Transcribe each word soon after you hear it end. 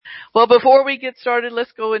Well, before we get started,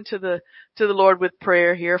 let's go into to the Lord with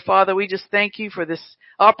prayer here. Father, we just thank you for this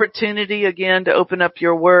opportunity again to open up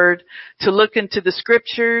your word, to look into the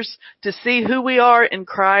scriptures, to see who we are in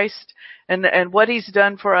Christ and what he's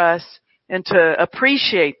done for us, and to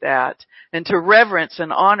appreciate that and to reverence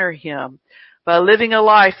and honor him by living a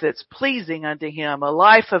life that's pleasing unto him, a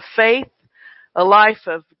life of faith, a life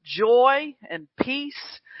of joy and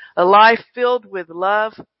peace, a life filled with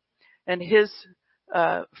love and his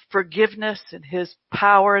forgiveness and his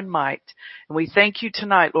power and might. And we thank you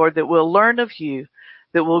tonight, Lord, that we'll learn of you,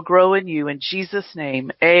 that we'll grow in you. In Jesus' name,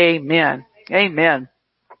 amen. Amen.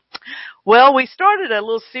 Well, we started a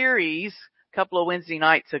little series a couple of Wednesday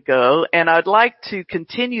nights ago, and I'd like to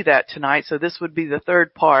continue that tonight. So this would be the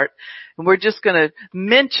third part. And we're just going to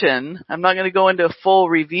mention, I'm not going to go into a full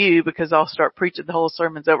review because I'll start preaching the whole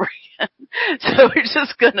sermons over again. So we're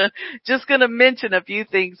just going to mention a few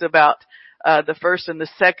things about the first and the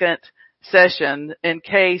second session in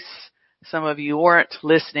case some of you weren't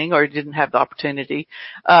listening or didn't have the opportunity.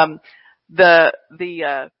 The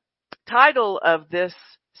title of this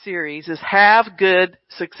series is Have Good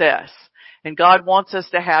Success. And God wants us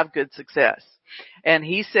to have good success. And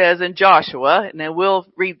he says in Joshua, and then we'll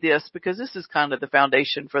read this because this is kind of the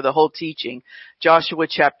foundation for the whole teaching. Joshua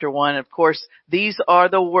chapter 1. Of course, these are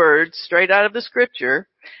the words straight out of the scripture.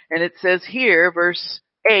 And it says here, verse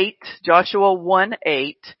 8, Joshua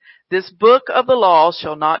 1:8, this book of the law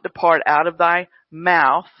shall not depart out of thy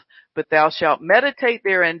mouth, but thou shalt meditate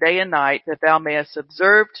therein day and night, that thou mayest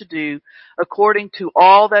observe to do according to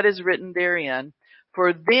all that is written therein.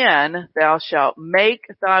 For then thou shalt make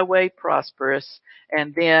thy way prosperous,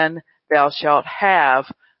 and then thou shalt have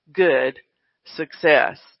good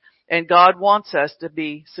success. And God wants us to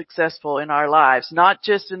be successful in our lives, not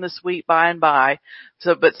just in the sweet by and by.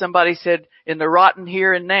 But somebody said in the rotten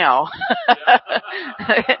here and now.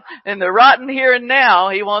 In the rotten here and now,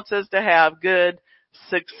 he wants us to have good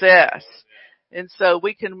success. And so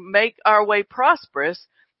we can make our way prosperous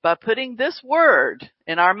by putting this word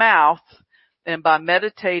in our mouth and by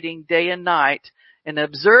meditating day and night and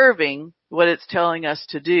observing what it's telling us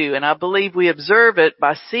to do. And I believe we observe it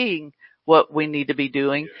by seeing what we need to be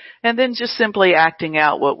doing and then just simply acting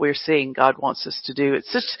out what we're seeing God wants us to do.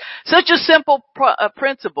 It's such a simple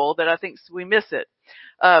principle that I think we miss it.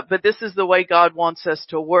 But this is the way God wants us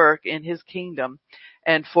to work in his kingdom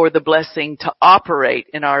and for the blessing to operate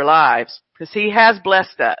in our lives, because he has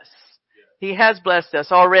blessed us. He has blessed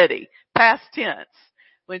us already. Past tense.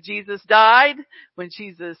 When Jesus died, when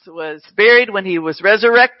Jesus was buried, when he was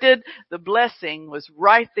resurrected, the blessing was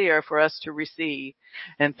right there for us to receive.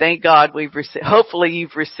 And thank God hopefully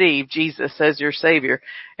you've received Jesus as your Savior,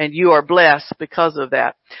 and you are blessed because of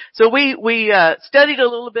that. So we studied a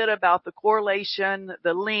little bit about the correlation,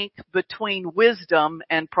 the link between wisdom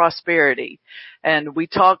and prosperity. And we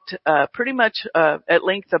talked pretty much at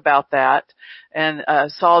length about that, and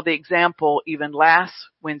saw the example even last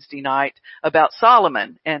Wednesday night about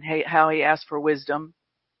Solomon and how he asked for wisdom.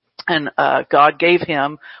 And God gave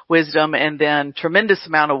him wisdom and then tremendous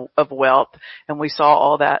amount of wealth. And we saw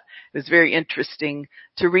all that. It was very interesting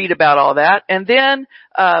to read about all that. And then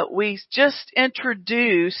we just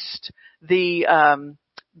introduced the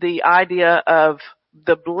idea of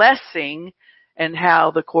the blessing and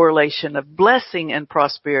how the correlation of blessing and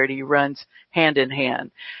prosperity runs hand in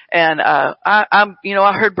hand. And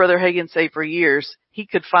I heard Brother Hagin say for years he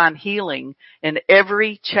could find healing in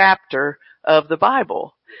every chapter of the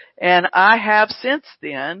Bible. And I have since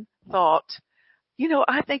then thought,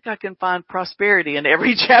 I think I can find prosperity in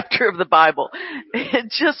every chapter of the Bible. It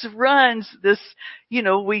just runs this,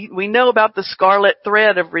 we know about the scarlet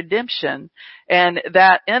thread of redemption, and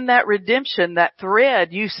that in that redemption, that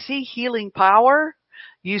thread, you see healing power,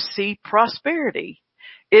 you see prosperity.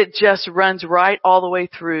 It just runs right all the way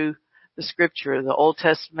through the scripture, the Old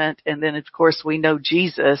Testament. And then of course we know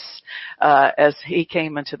Jesus, as he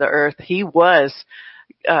came into the earth, he was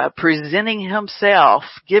presenting himself,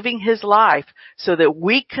 giving his life so that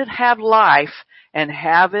we could have life and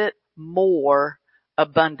have it more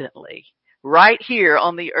abundantly right here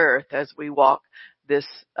on the earth as we walk this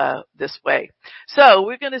way. So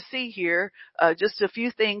we're going to see here just a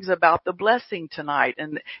few things about the blessing tonight.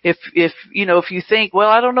 And if you think, well,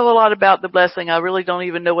 I don't know a lot about the blessing, I really don't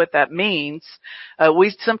even know what that means.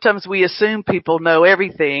 Sometimes we assume people know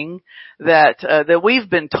everything that we've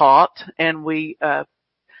been taught, and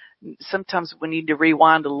sometimes we need to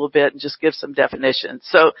rewind a little bit and just give some definitions.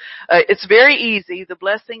 So it's very easy. The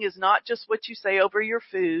blessing is not just what you say over your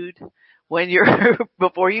food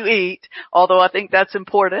before you eat, although I think that's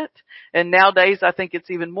important. And nowadays I think it's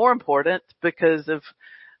even more important because of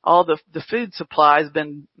all the food supply has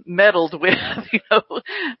been meddled with,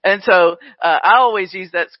 And so, I always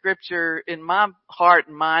use that scripture in my heart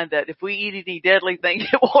and mind that if we eat any deadly thing,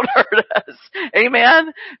 it won't hurt us.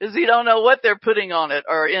 Amen? Because you don't know what they're putting on it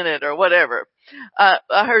or in it or whatever.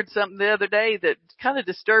 I heard something the other day that kind of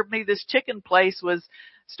disturbed me. This chicken place was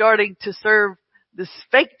starting to serve this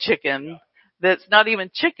fake chicken that's not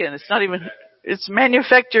even chicken. It's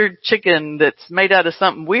manufactured chicken that's made out of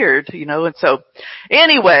something weird, and so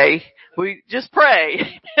anyway, we just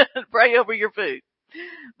pray, pray over your food.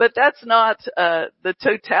 But that's not, the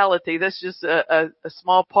totality. That's just a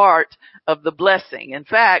small part of the blessing. In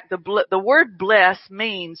fact, the word bless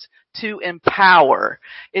means to empower.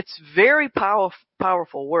 It's very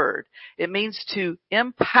powerful word. It means to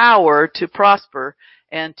empower, to prosper,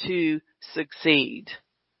 and to succeed.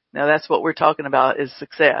 Now that's what we're talking about is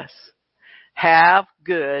success. Have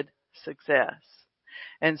good success.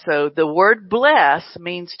 And so the word bless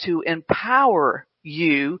means to empower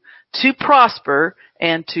you to prosper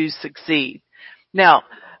and to succeed. Now,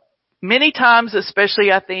 many times,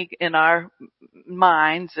 especially I think in our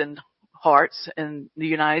minds and hearts in the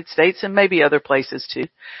United States and maybe other places too,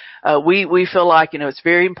 we feel like, it's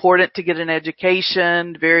very important to get an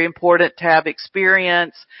education, very important to have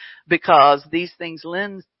experience because these things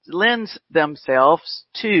lends themselves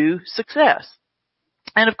to success.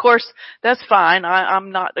 And of course, that's fine.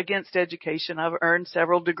 I'm not against education. I've earned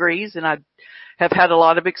several degrees and I have had a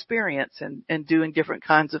lot of experience in doing different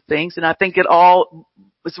kinds of things. And I think it all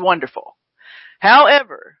was wonderful.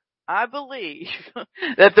 However, I believe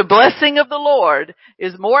that the blessing of the Lord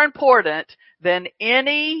is more important than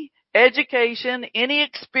any education, any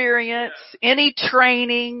experience, any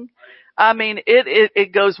training. I mean,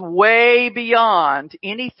 it goes way beyond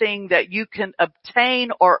anything that you can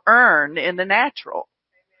obtain or earn in the natural.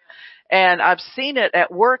 And I've seen it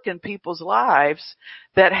at work in people's lives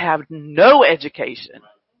that have no education.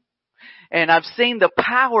 And I've seen the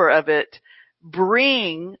power of it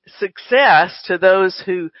bring success to those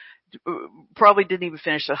who probably didn't even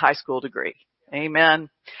finish a high school degree. Amen.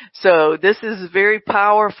 So this is very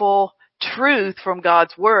powerful truth from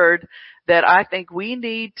God's word that I think we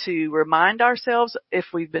need to remind ourselves if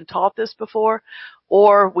we've been taught this before,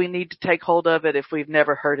 or we need to take hold of it if we've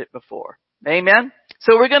never heard it before. Amen.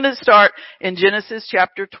 So we're going to start in Genesis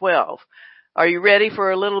chapter 12. Are you ready for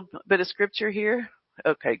a little bit of scripture here?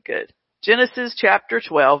 Okay, good. Genesis chapter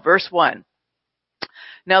 12, verse 1.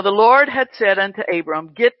 Now the Lord had said unto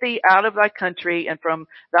Abram, Get thee out of thy country and from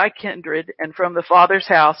thy kindred and from the father's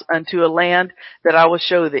house unto a land that I will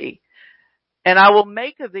show thee. And I will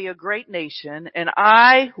make of thee a great nation, and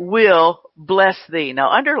I will bless thee. Now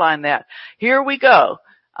underline that. Here we go.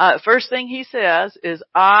 First thing he says is,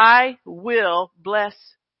 I will bless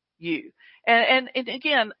you. And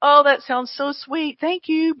again, oh, that sounds so sweet. Thank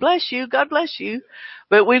you. Bless you. God bless you.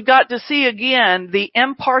 But we've got to see again the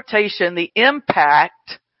impartation, the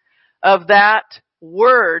impact of that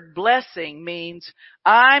word blessing means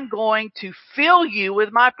I'm going to fill you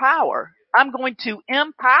with my power. I'm going to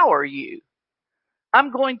empower you.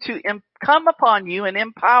 I'm going to come upon you and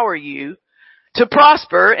empower you to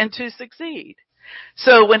prosper and to succeed.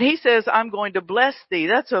 So when he says, I'm going to bless thee,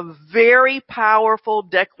 that's a very powerful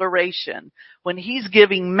declaration when he's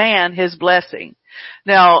giving man his blessing.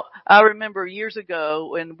 Now, I remember years ago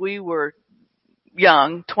when we were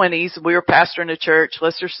young, 20s, we were pastoring a church.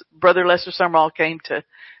 Brother Lester Summerall came to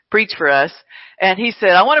preach for us, and he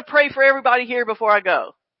said, I want to pray for everybody here before I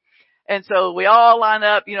go. And so we all line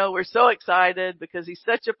up, we're so excited because he's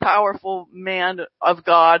such a powerful man of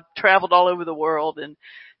God, traveled all over the world and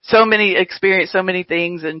experienced so many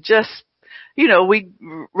things and just, we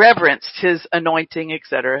reverenced his anointing,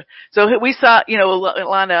 etc. So we saw,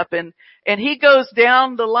 line up and he goes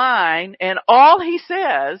down the line and all he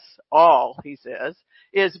says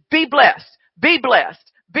is be blessed, be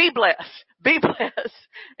blessed, be blessed, be blessed.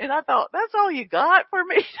 And I thought, that's all you got for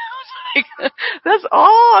me? That's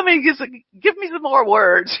all? I mean, just give me some more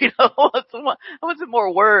words, I want some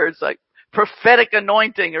more words, like prophetic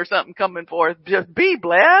anointing or something coming forth. Just be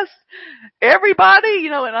blessed. Everybody,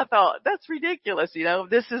 and I thought, that's ridiculous,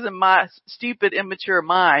 this isn't my stupid, immature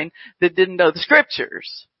mind that didn't know the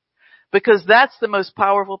scriptures. Because that's the most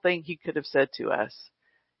powerful thing he could have said to us,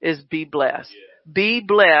 is be blessed. Be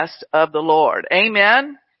blessed of the Lord.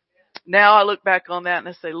 Amen. Now I look back on that and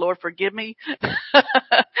I say, Lord, forgive me.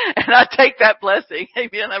 And I take that blessing.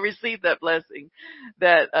 Amen. I received that blessing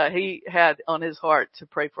that he had on his heart to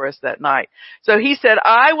pray for us that night. So he said,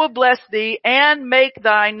 I will bless thee and make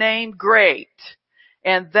thy name great,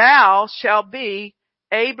 and thou shalt be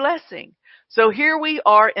a blessing. So here we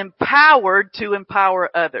are empowered to empower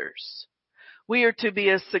others. We are to be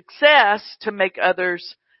a success to make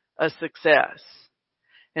others a success.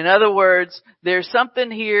 In other words, there's something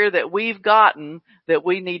here that we've gotten that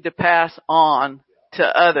we need to pass on to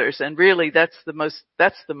others. And really that's the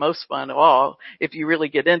most fun of all. If you really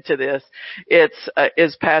get into this,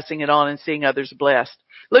 is passing it on and seeing others blessed.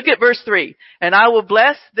 Look at verse 3. And I will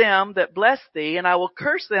bless them that bless thee, and I will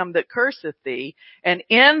curse them that curseth thee, and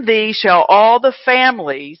in thee shall all the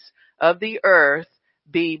families of the earth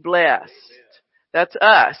be blessed. That's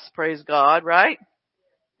us, praise God, right?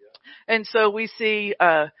 And so we see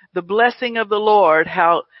the blessing of the Lord,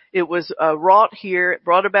 how it was wrought here,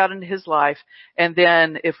 brought about in his life. And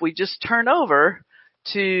then if we just turn over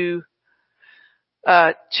to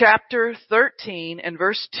chapter 13 and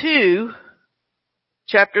verse 2,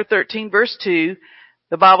 chapter 13 verse 2,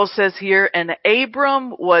 the Bible says here, and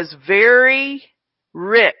Abram was very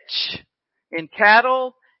rich in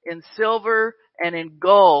cattle, in silver, and in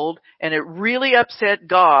gold, and it really upset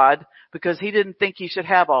God because he didn't think he should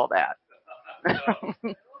have all that.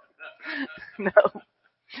 No.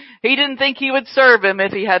 He didn't think he would serve him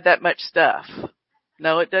if he had that much stuff.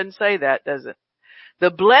 No, it doesn't say that, does it? The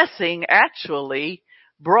blessing actually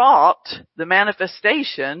brought the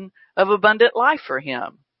manifestation of abundant life for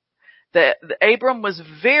him. The Abram was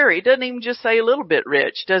it doesn't even just say a little bit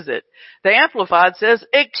rich, does it? The Amplified says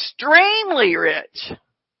extremely rich.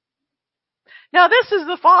 Now this is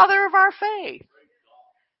the father of our faith.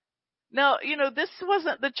 Now, this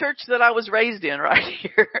wasn't the church that I was raised in right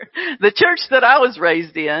here. The church that I was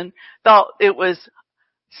raised in thought it was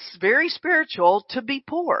very spiritual to be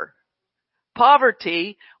poor.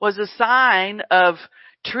 Poverty was a sign of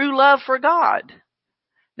true love for God.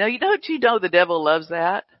 Now, the devil loves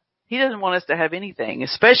that. He doesn't want us to have anything,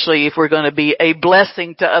 especially if we're going to be a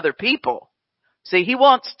blessing to other people. See, he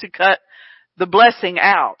wants to cut the blessing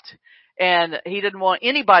out, and he didn't want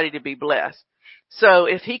anybody to be blessed. So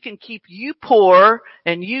if he can keep you poor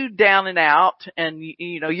and you down and out and,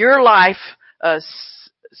 your life,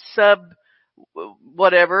 sub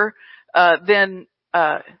whatever, then,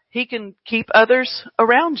 he can keep others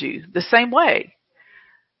around you the same way.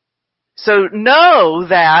 So know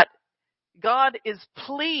that God is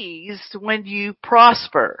pleased when you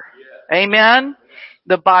prosper. Yeah. Amen.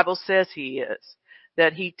 The Bible says he is,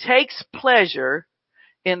 that he takes pleasure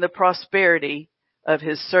in the prosperity of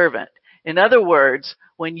his servant. In other words,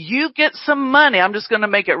 when you get some money, I'm just going to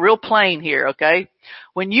make it real plain here, okay?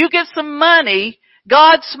 When you get some money,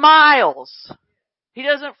 God smiles. He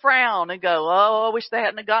doesn't frown and go, oh, I wish they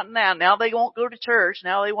hadn't gotten that. Now they won't go to church.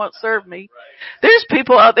 Now they won't serve me. Right. There's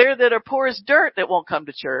people out there that are poor as dirt that won't come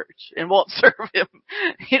to church and won't serve him.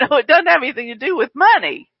 It doesn't have anything to do with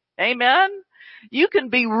money. Amen? You can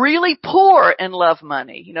be really poor and love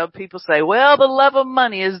money. People say, well, the love of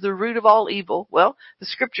money is the root of all evil. Well, the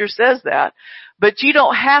scripture says that. But you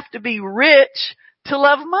don't have to be rich to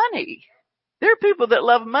love money. There are people that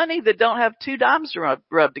love money that don't have two dimes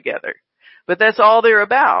rubbed together. But that's all they're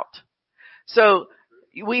about. So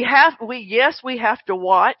we have to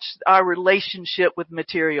watch our relationship with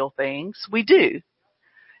material things. We do.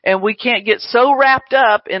 And we can't get so wrapped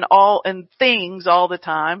up in things all the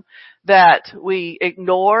time that we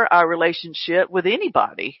ignore our relationship with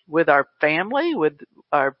anybody, with our family, with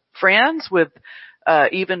our friends, with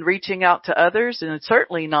even reaching out to others, and it's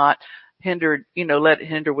certainly not let it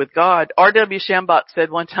hinder with God. R.W. Shambach said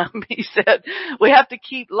one time, he said, we have to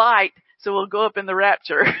keep light so we'll go up in the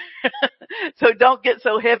rapture. So don't get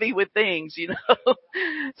so heavy with things,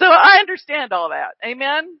 So I understand all that.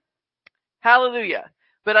 Amen? Hallelujah.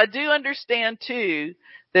 But I do understand too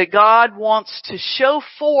that God wants to show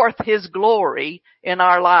forth his glory in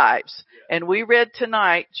our lives. And we read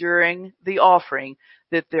tonight during the offering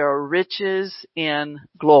that there are riches in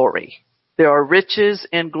glory. There are riches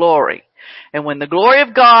in glory. And when the glory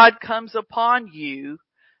of God comes upon you,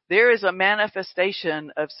 there is a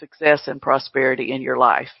manifestation of success and prosperity in your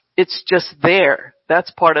life. It's just there.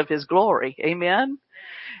 That's part of his glory. Amen?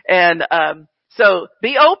 And so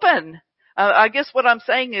be open. I guess what I'm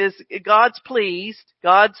saying is God's pleased.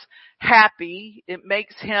 God's happy. It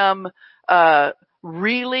makes him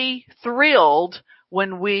really thrilled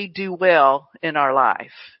when we do well in our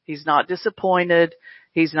life. He's not disappointed.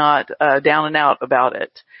 He's not down and out about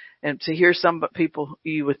it. And to hear some people,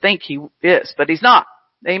 you would think he is, but he's not.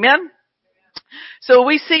 Amen? So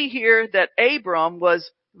we see here that Abram was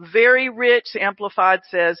very rich. Amplified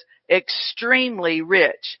says extremely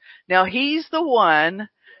rich. Now he's the one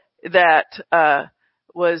that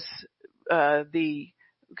was the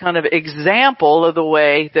kind of example of the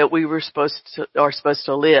way that we are supposed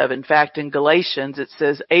to live. In fact, in Galatians it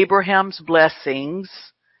says Abraham's blessings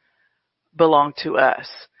belong to us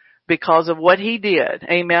because of what he did.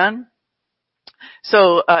 Amen.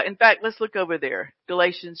 So, in fact, let's look over there.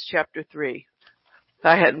 Galatians chapter 3.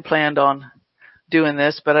 I hadn't planned on doing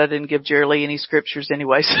this, but I didn't give Jerry any scriptures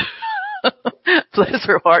anyways. Bless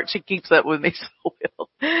her heart. She keeps up with me so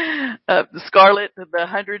well. Scarlett, the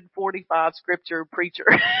 145 scripture preacher.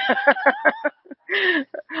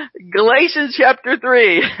 Galatians chapter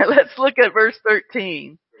 3. Let's look at verse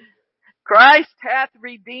 13. Christ hath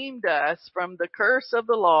redeemed us from the curse of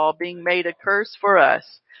the law, being made a curse for us.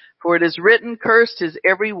 For it is written, cursed is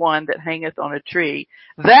every one that hangeth on a tree,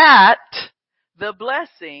 that the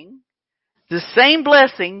blessing, the same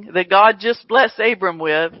blessing that God just blessed Abram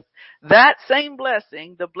with, that same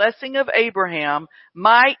blessing, the blessing of Abraham,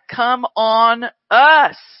 might come on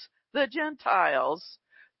us, the Gentiles,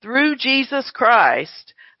 through Jesus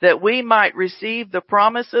Christ, that we might receive the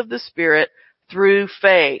promise of the Spirit through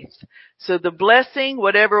faith. So the blessing,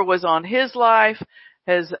 whatever was on his life,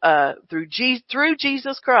 has through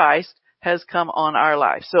Jesus Christ has come on our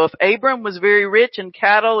life. So if Abram was very rich in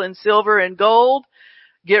cattle and silver and gold,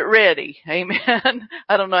 get ready. Amen.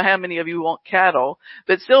 I don't know how many of you want cattle,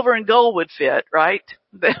 but silver and gold would fit, right?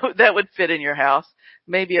 That would fit in your house.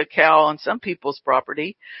 Maybe a cow on some people's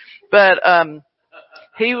property. But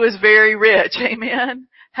he was very rich. Amen.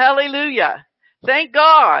 Hallelujah. Thank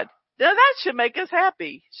God. Now that should make us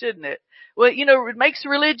happy, shouldn't it? Well, it makes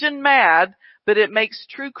religion mad, but it makes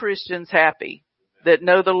true Christians happy that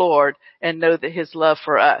know the Lord and know that his love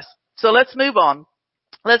for us. So let's move on.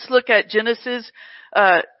 Let's look at Genesis.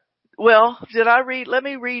 Let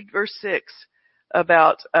me read verse 6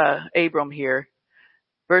 about Abram here.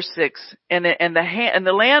 Verse 6. And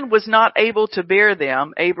the land was not able to bear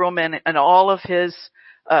them, Abram and all of his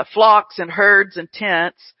flocks and herds and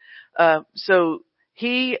tents. So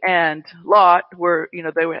he and Lot were,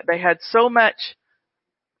 they had so much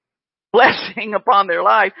blessing upon their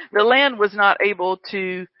life. The land was not able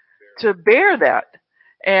to bear that.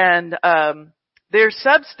 And their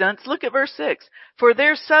substance, look at verse 6. For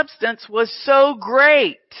their substance was so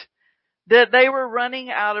great that they were running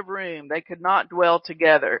out of room. They could not dwell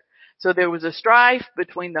together. So there was a strife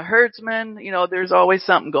between the herdsmen. There's always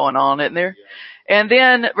something going on, isn't there? And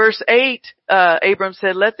then verse 8, Abram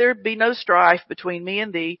said, let there be no strife between me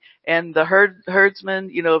and thee and the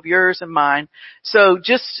herdsmen, of yours and mine. So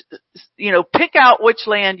just, pick out which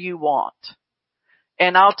land you want,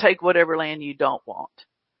 and I'll take whatever land you don't want.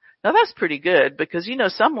 Now that's pretty good because,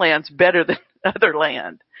 some land's better than other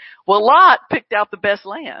land. Well, Lot picked out the best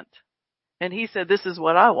land, and he said, this is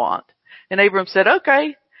what I want. And Abram said,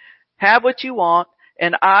 okay, have what you want,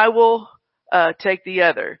 and I will take the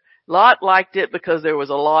other. Lot liked it because there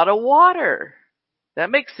was a lot of water. That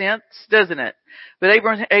makes sense, doesn't it? But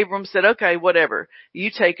Abram said, okay, whatever. You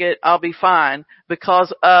take it, I'll be fine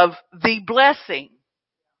because of the blessing.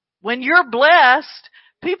 When you're blessed,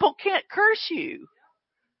 people can't curse you.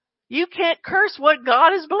 You can't curse what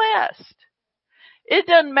God has blessed. It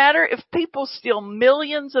doesn't matter if people steal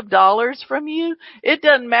millions of dollars from you. It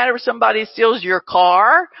doesn't matter if somebody steals your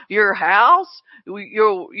car, your house,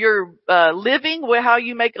 your living, how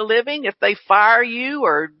you make a living, if they fire you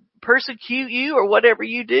or persecute you or whatever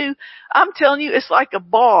you do. I'm telling you, it's like a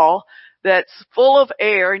ball that's full of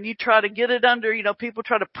air and you try to get it under, people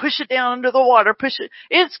try to push it down under the water,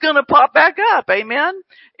 it's gonna pop back up. Amen.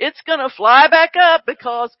 It's gonna fly back up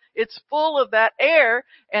because it's full of that air,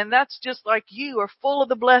 and that's just like you are full of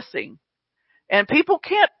the blessing. And people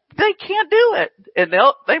can't do it. And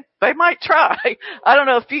they might try. I don't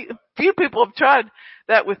know, a few people have tried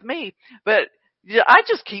that with me, but I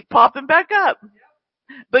just keep popping back up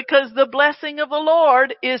because the blessing of the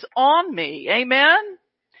Lord is on me. Amen.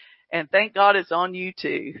 And thank God it's on you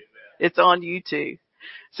too. It's on you too.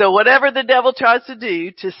 So whatever the devil tries to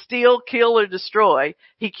do to steal, kill, or destroy,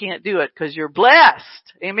 he can't do it because you're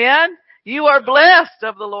blessed. Amen? You are blessed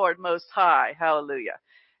of the Lord Most High. Hallelujah.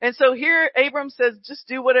 And so here Abram says, just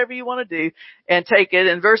do whatever you want to do and take it.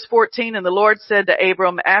 In verse 14, and the Lord said to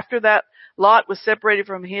Abram, after that Lot was separated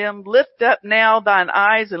from him, lift up now thine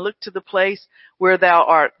eyes and look to the place where thou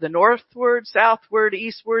art, the northward, southward,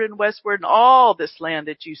 eastward, and westward, and all this land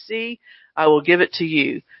that you see, I will give it to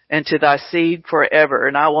you and to thy seed forever.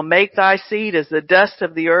 And I will make thy seed as the dust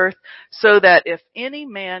of the earth, so that if any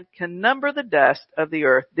man can number the dust of the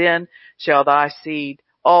earth, then shall thy seed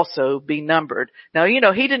also be numbered. Now, he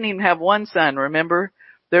didn't even have one son, remember?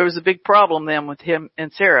 There was a big problem then with him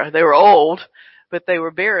and Sarah. They were old, but they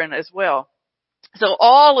were barren as well. So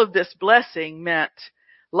all of this blessing meant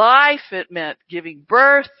life, it meant giving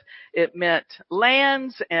birth, it meant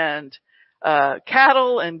lands and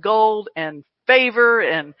cattle and gold and favor,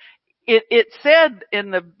 and it said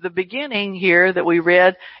in the beginning here that we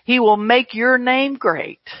read, he will make your name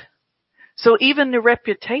great. So even the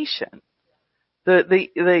reputation,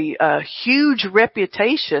 the huge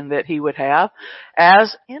reputation that he would have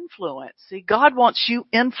as influence. See, God wants you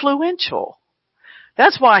influential.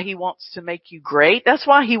 That's why he wants to make you great. That's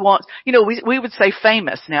why he wants, we would say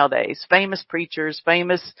famous nowadays. Famous preachers,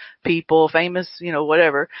 famous people, famous,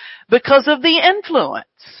 whatever. Because of the influence.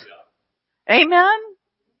 Amen?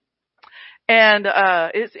 And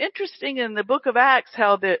it's interesting in the book of Acts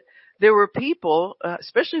how that there were people,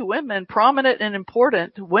 especially women, prominent and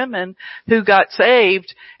important women who got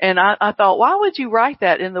saved. And I thought, why would you write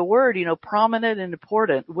that in the word, prominent and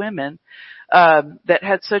important women? That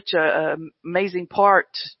had such a amazing part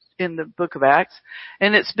in the book of Acts.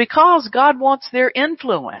 And it's because God wants their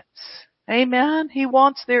influence. Amen. He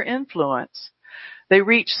wants their influence. They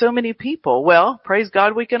reach so many people. Well, praise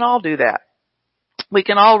God, we can all do that. We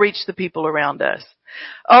can all reach the people around us.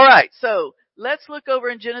 All right. So let's look over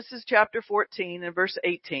in Genesis chapter 14 and verse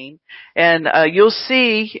 18. And you'll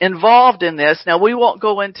see involved in this. Now we won't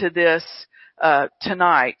go into this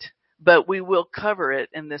tonight, but we will cover it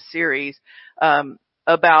in this series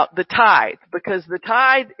about the tithe, because the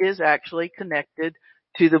tithe is actually connected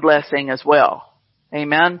to the blessing as well.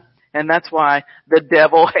 Amen? And that's why the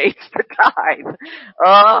devil hates the tithe.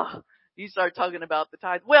 Oh, you start talking about the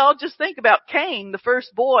tithe. Well, just think about Cain, the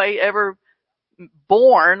first boy ever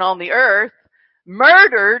born on the earth,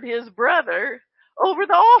 murdered his brother over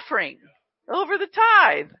the offering, over the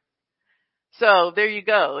tithe. So there you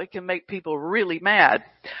go. It can make people really mad.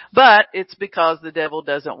 But it's because the devil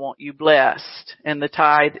doesn't want you blessed. And the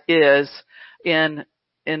tithe is in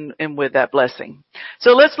with that blessing.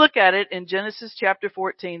 So let's look at it in Genesis chapter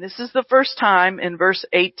 14. This is the first time in verse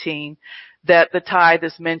 18 that the tithe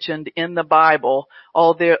is mentioned in the Bible,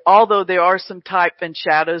 although there are some type and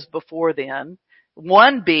shadows before then.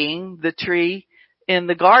 One being the tree in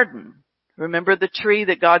the garden. Remember the tree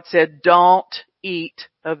that God said, don't eat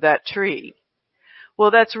of that tree. Well,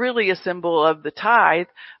 that's really a symbol of the tithe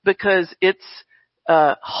because it's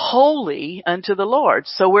holy unto the Lord.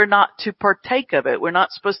 So we're not to partake of it. We're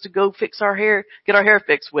not supposed to go fix our hair, get our hair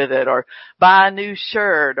fixed with it, or buy a new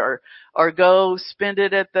shirt, or go spend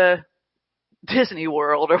it at the Disney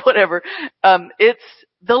World or whatever. It's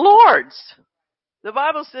the Lord's. The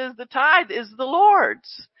Bible says the tithe is the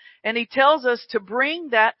Lord's. And he tells us to bring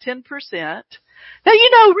that 10%. Now,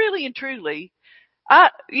 really and truly,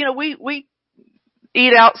 we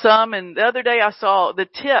eat out some, and the other day I saw the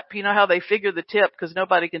tip. You know how they figure the tip, because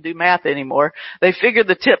nobody can do math anymore. They figure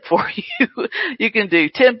the tip for you. You can do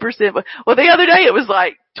 10%. Well, the other day it was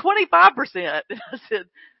like 25%. And I said,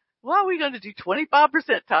 well, are we going to do 25%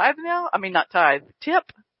 tithe now? I mean, not tithe, tip.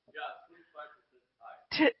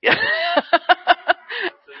 Yeah,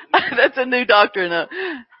 25% That's a new doctrine.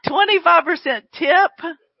 25% tip.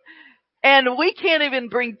 And we can't even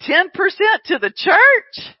bring 10% to the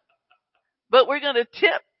church. But we're going to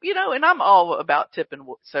tip, and I'm all about tipping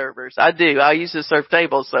servers. I do. I used to serve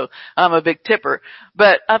tables, so I'm a big tipper.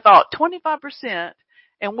 But I thought 25%,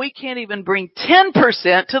 and we can't even bring 10%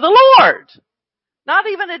 to the Lord. Not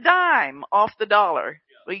even a dime off the dollar.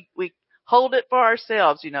 We hold it for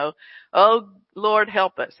ourselves, Oh, Lord,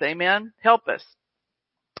 help us. Amen. Help us.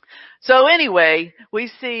 So anyway,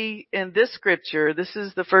 we see in this scripture, this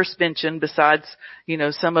is the first mention besides,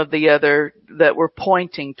 some of the other that were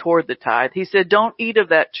pointing toward the tithe. He said, don't eat of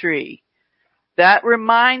that tree. That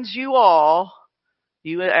reminds you all,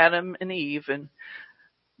 you Adam and Eve, and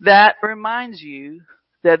that reminds you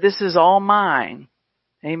that this is all mine.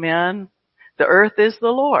 Amen. The earth is the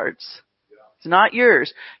Lord's. It's not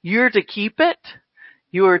yours. You're to keep it.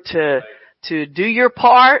 You're to do your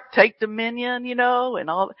part, take dominion, and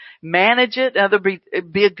all, manage it.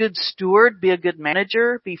 Be a good steward, be a good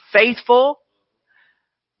manager, be faithful,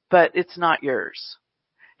 but it's not yours.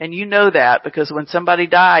 And you know that because when somebody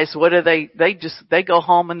dies, what do they go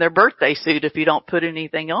home in their birthday suit if you don't put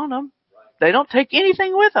anything on them. They don't take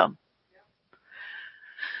anything with them.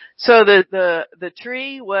 So the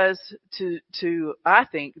tree was to I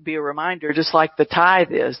think be a reminder, just like the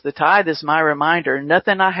tithe is. The tithe is my reminder.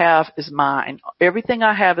 Nothing I have is mine. Everything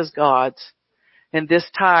I have is God's. And this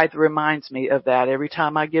tithe reminds me of that every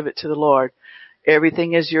time I give it to the Lord.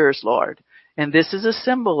 Everything is yours, Lord. And this is a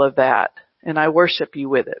symbol of that. And I worship you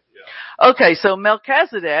with it. Yeah. Okay, so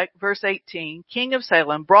Melchizedek, verse 18, king of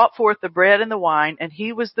Salem, brought forth the bread and the wine, and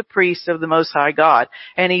he was the priest of the Most High God.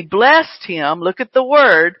 And he blessed him, look at the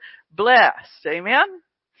word, blessed, amen?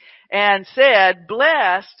 And said,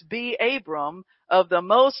 blessed be Abram of the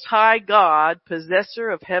Most High God, possessor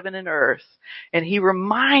of heaven and earth. And he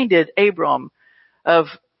reminded Abram of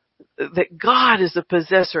that God is the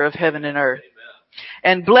possessor of heaven and earth.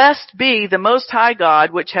 And blessed be the Most High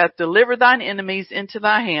God, which hath delivered thine enemies into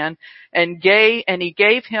thy hand, and he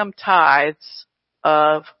gave him tithes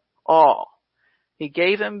of all. He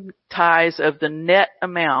gave him tithes of the net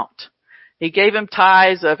amount. He gave him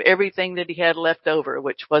tithes of everything that he had left over,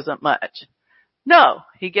 which wasn't much. No,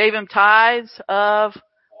 he gave him tithes of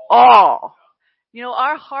all. You know,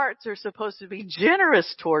 our hearts are supposed to be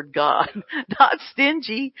generous toward God, not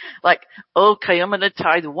stingy. Like, okay, I'm going to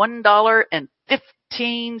tithe $1.15.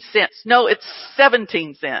 No, it's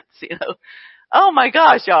 17 cents, you know. Oh my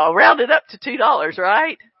gosh, y'all, round it up to $2,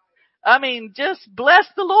 right? I mean, just bless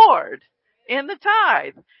the Lord in the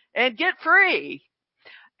tithe and get free.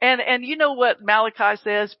 And you know what Malachi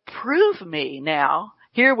says? Prove me now.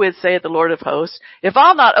 Herewith saith the Lord of hosts, if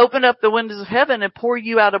I'll not open up the windows of heaven and pour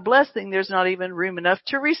you out a blessing, there's not even room enough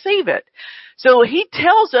to receive it. So he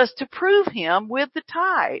tells us to prove him with the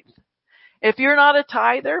tithe. If you're not a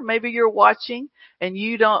tither, maybe you're watching and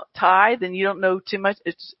you don't tithe and you don't know too much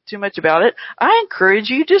about it. I encourage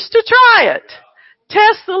you just to try it.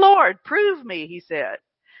 Test the Lord. Prove me, he said.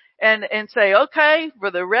 And say, okay,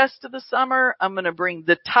 for the rest of the summer, I'm going to bring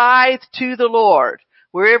the tithe to the Lord.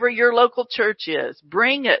 Wherever your local church is,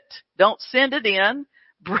 bring it. Don't send it in.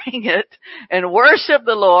 Bring it and worship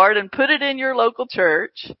the Lord and put it in your local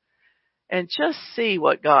church and just see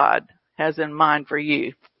what God has in mind for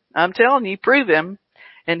you. I'm telling you, prove him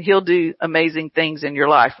and he'll do amazing things in your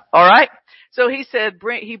life. All right. So he said,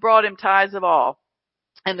 he brought him tithes of all.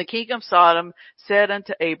 And the king of Sodom said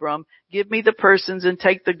unto Abram, give me the persons and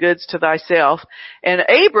take the goods to thyself. And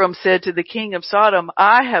Abram said to the king of Sodom,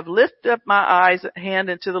 I have lifted up my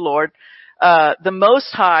hand unto the Lord, the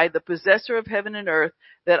Most High, the possessor of heaven and earth,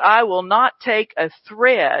 that I will not take a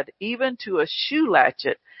thread, even to a shoe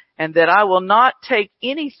latchet, and that I will not take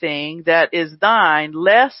anything that is thine,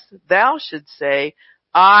 lest thou should say,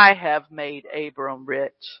 I have made Abram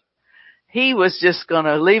rich. He was just going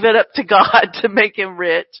to leave it up to God to make him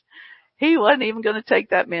rich. He wasn't even going to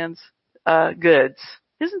take that man's goods.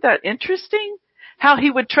 Isn't that interesting? How he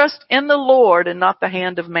would trust in the Lord and not the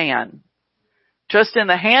hand of man. Trust in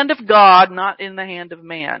the hand of God, not in the hand of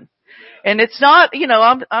man. And it's not, you know,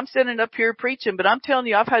 I'm sitting up here preaching, but I'm telling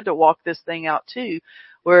you, I've had to walk this thing out too,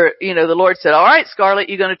 where, you know, the Lord said, all right, Scarlett,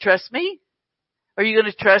 you going to trust me? Are you going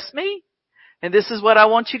to trust me? And this is what I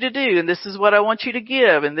want you to do, and this is what I want you to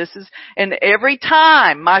give, and and every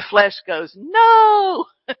time my flesh goes, no!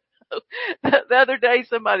 The other day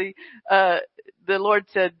somebody, the Lord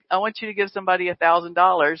said, I want you to give somebody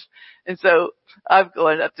 $1,000. And so I'm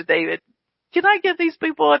going up to David, can I give these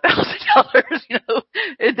people $1,000? You know,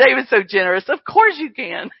 and David's so generous. Of course you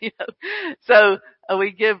can, you know. So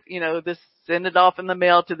we give, you know, send it off in the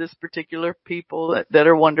mail to this particular people that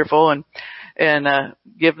are wonderful and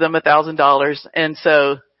give them $1,000. And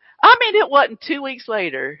so, I mean, it wasn't 2 weeks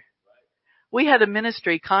later. We had a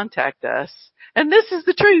ministry contact us, and this is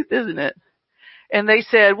the truth, isn't it? And they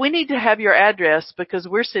said, we need to have your address because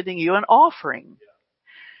we're sending you an offering.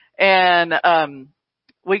 And,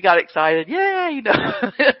 we got excited. Yeah, you know.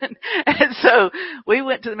 And so we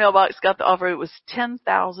went to the mailbox, got the offer. It was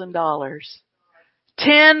 $10,000.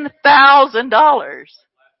 $10,000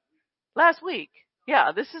 last week.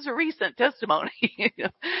 Yeah, this is a recent testimony.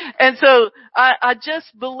 And so I just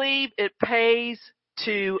believe it pays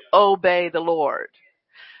to obey the Lord.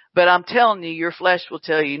 But I'm telling you, your flesh will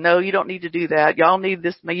tell you, no, you don't need to do that. Y'all need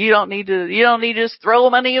this. You don't need to just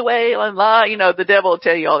throw money away. Blah, blah. You know, the devil will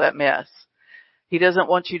tell you all that mess. He doesn't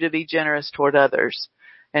want you to be generous toward others.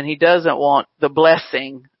 And he doesn't want the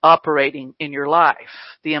blessing operating in your life,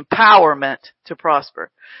 the empowerment to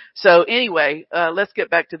prosper. So anyway, let's get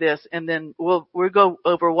back to this, and then we'll go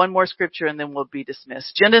over one more scripture and then we'll be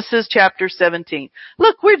dismissed. Genesis chapter 17.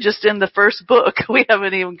 Look, we're just in the first book. We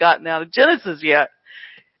haven't even gotten out of Genesis yet.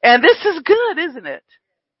 And this is good, isn't it?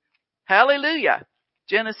 Hallelujah.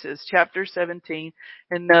 Genesis chapter 17.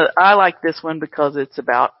 And I like this one because it's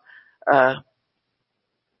about a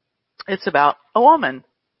woman,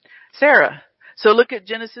 Sarah. So look at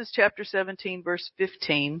Genesis chapter 17, verse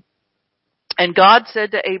 15. And God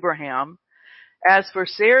said to Abraham, as for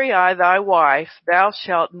Sarai thy wife, thou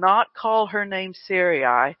shalt not call her name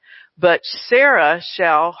Sarai, but Sarah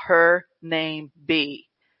shall her name be.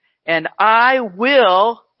 And I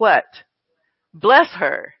will, what? Bless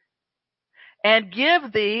her, and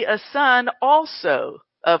give thee a son also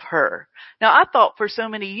of her. Now I thought for so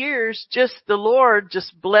many years, just the Lord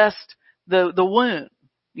just blessed the womb,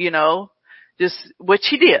 you know, just, which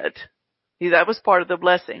he did. That was part of the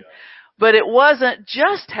blessing. But it wasn't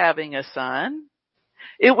just having a son.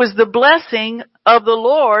 It was the blessing of the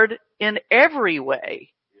Lord in every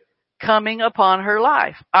way coming upon her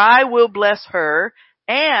life. I will bless her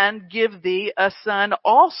and give thee a son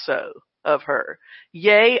also of her.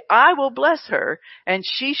 Yea, I will bless her, and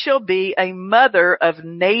she shall be a mother of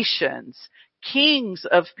nations. Kings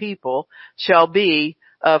of people shall be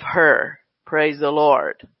of her. Praise the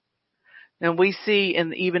Lord. And we see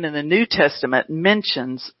even in the New Testament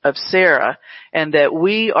mentions of Sarah, and that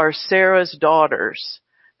we are Sarah's daughters.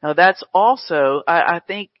 Now that's also, I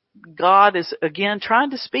think God is again trying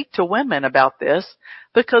to speak to women about this,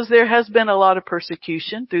 because there has been a lot of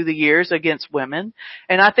persecution through the years against women.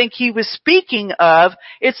 And I think he was speaking of,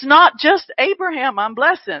 it's not just Abraham I'm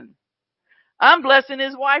blessing. I'm blessing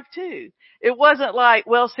his wife too. It wasn't like,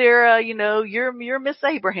 well, Sarah, you're Miss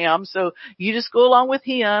Abraham, so you just go along with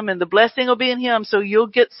him and the blessing will be in him, so you'll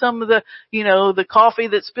get some of the, the coffee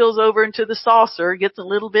that spills over into the saucer gets a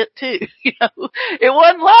little bit too. It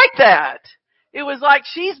wasn't like that. It was like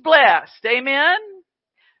she's blessed. Amen?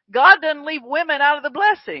 God doesn't leave women out of the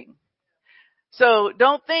blessing. So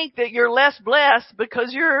don't think that you're less blessed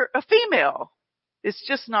because you're a female. It's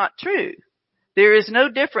just not true. There is no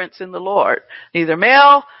difference in the Lord, neither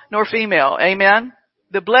male nor female. Amen.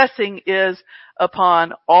 The blessing is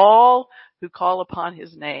upon all who call upon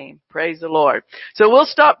his name. Praise the Lord. So we'll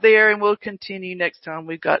stop there and we'll continue next time.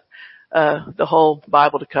 We've got the whole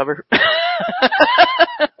Bible to cover.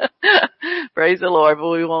 Praise the Lord, but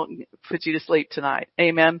we won't put you to sleep tonight.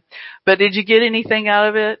 Amen. But did you get anything out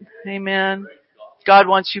of it? Amen. God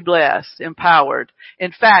wants you blessed, empowered.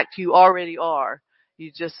 In fact, you already are.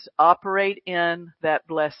 You just operate in that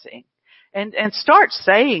blessing and start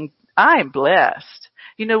saying, I am blessed.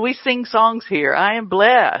 We sing songs here. I am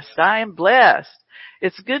blessed. I am blessed.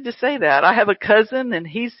 It's good to say that. I have a cousin and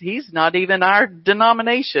he's not even our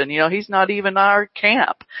denomination. He's not even our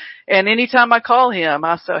camp. And anytime I call him,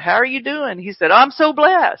 I say, how are you doing? He said, I'm so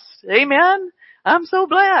blessed. Amen. I'm so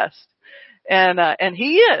blessed. And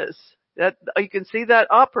he is. That you can see that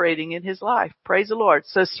operating in his life. Praise the Lord.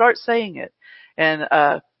 So start saying it.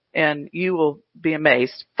 And you will be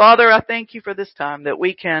amazed. Father, I thank you for this time that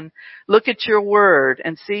we can look at your word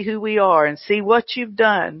and see who we are and see what you've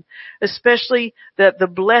done, especially that the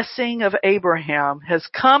blessing of Abraham has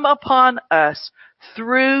come upon us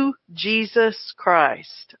through Jesus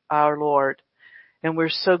Christ, our Lord. And we're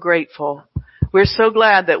so grateful. We're so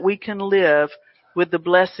glad that we can live with the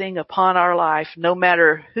blessing upon our life, no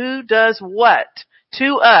matter who does what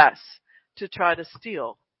to us to try to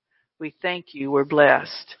steal. We thank you. We're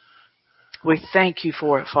blessed. We thank you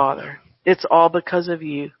for it, Father. It's all because of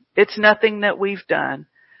you. It's nothing that we've done,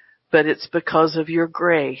 but it's because of your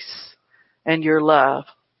grace and your love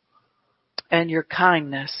and your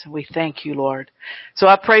kindness. We thank you, Lord. So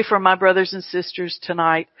I pray for my brothers and sisters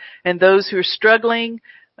tonight and those who are struggling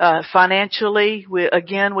financially. We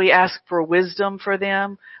ask for wisdom for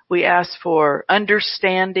them. We ask for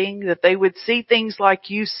understanding, that they would see things like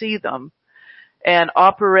you see them, and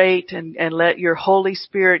operate and let your Holy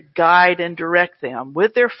Spirit guide and direct them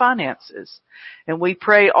with their finances. And we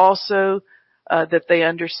pray also that they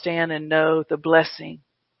understand and know the blessing,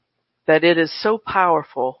 that it is so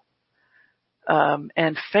powerful,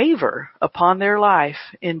 and favor upon their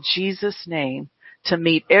life in Jesus' name, to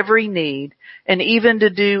meet every need and even to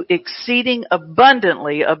do exceeding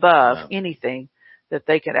abundantly above anything that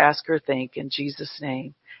they could ask or think, in Jesus'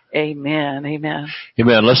 name. Amen. Amen.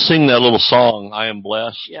 Amen. Let's sing that little song, I Am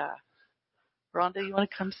Blessed. Yeah. Rhonda, you want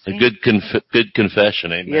to come sing? A good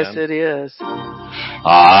confession. Amen. Yes, it is.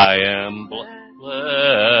 I am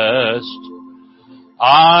blessed.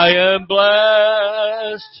 I am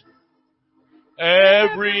blessed.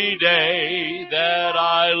 Every day that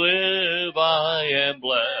I live, I am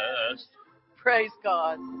blessed. Praise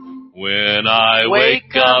God. When I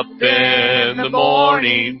wake up in the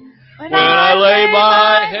morning, when I lay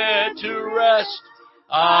my head to rest,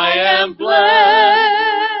 I am blessed.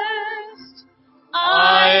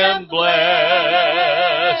 I am blessed.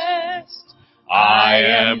 I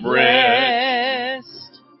am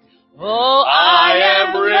blessed. Oh, I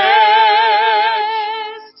am blessed.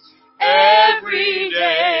 Every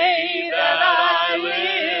day that I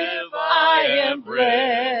live, I am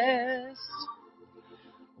blessed.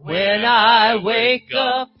 When I wake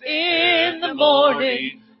up in the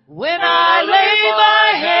morning, when I lay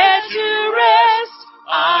my head to rest,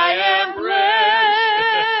 I am blessed.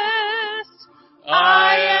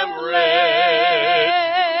 I am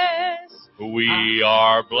blessed. We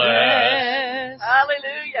are blessed.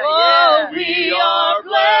 Hallelujah. Oh, we are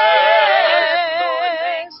blessed.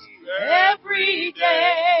 Every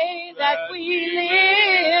day that we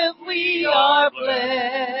live, we are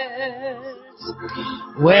blessed.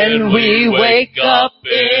 When we wake up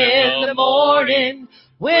in the morning,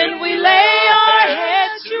 when we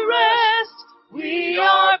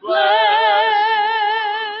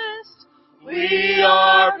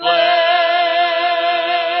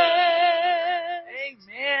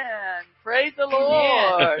Praise the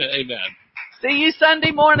Lord. Amen. See you Sunday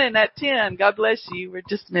morning at 10. God bless you. We're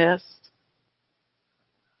dismissed.